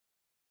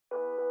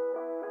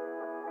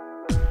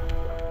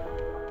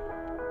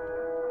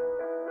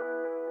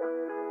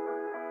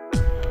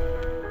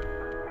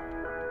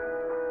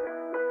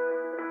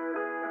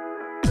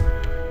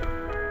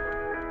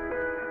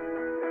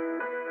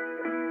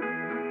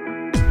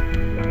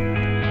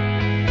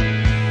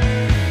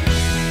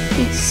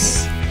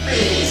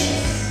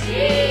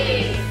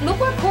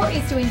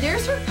is doing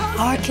theirs for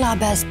poster. Our club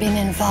has been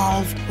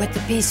involved with the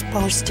peace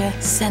poster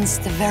since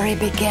the very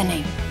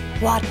beginning.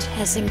 What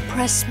has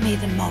impressed me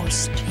the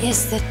most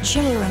is the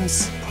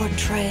children's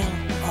portrayal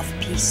of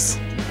peace.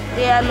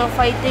 There are no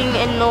fighting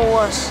and no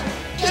wars.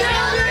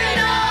 Children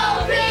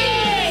of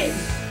peace!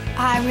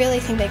 I really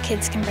think that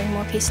kids can bring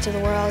more peace to the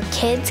world.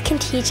 Kids can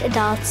teach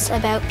adults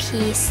about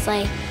peace,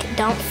 like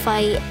don't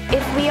fight.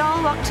 If we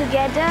all work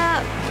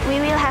together, we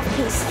will have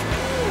peace.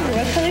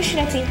 What color should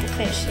I paint the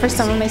fish? For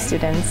some of my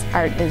students,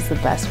 art is the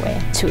best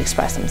way to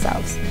express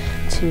themselves,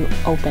 to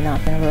open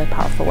up in a really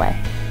powerful way.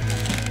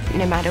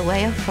 No matter where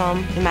you're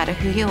from, no matter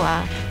who you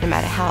are, no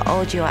matter how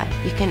old you are,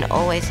 you can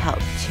always help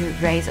to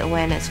raise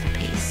awareness for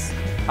peace.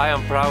 I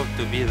am proud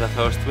to be the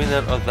first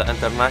winner of the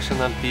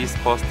International Peace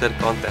Poster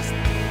Contest.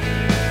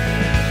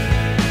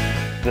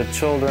 The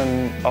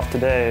children of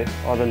today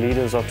are the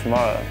leaders of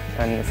tomorrow,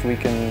 and if we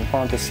can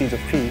plant the seeds of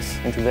peace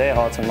into their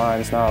hearts and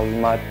minds now, we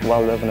might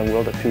well live in a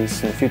world of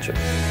peace in the future.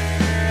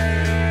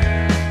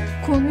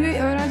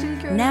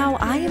 Now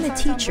I am a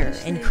teacher,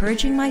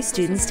 encouraging my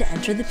students to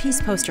enter the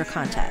Peace Poster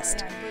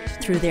Contest.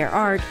 Through their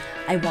art,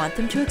 I want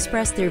them to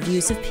express their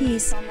views of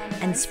peace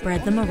and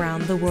spread them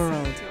around the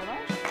world.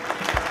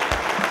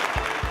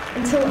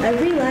 Until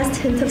every last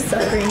hint of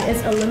suffering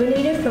is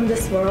eliminated from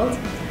this world,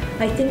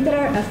 I think that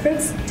our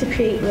efforts to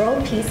create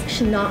world peace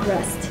should not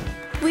rest.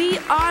 We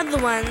are the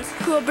ones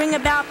who will bring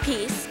about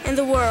peace in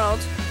the world.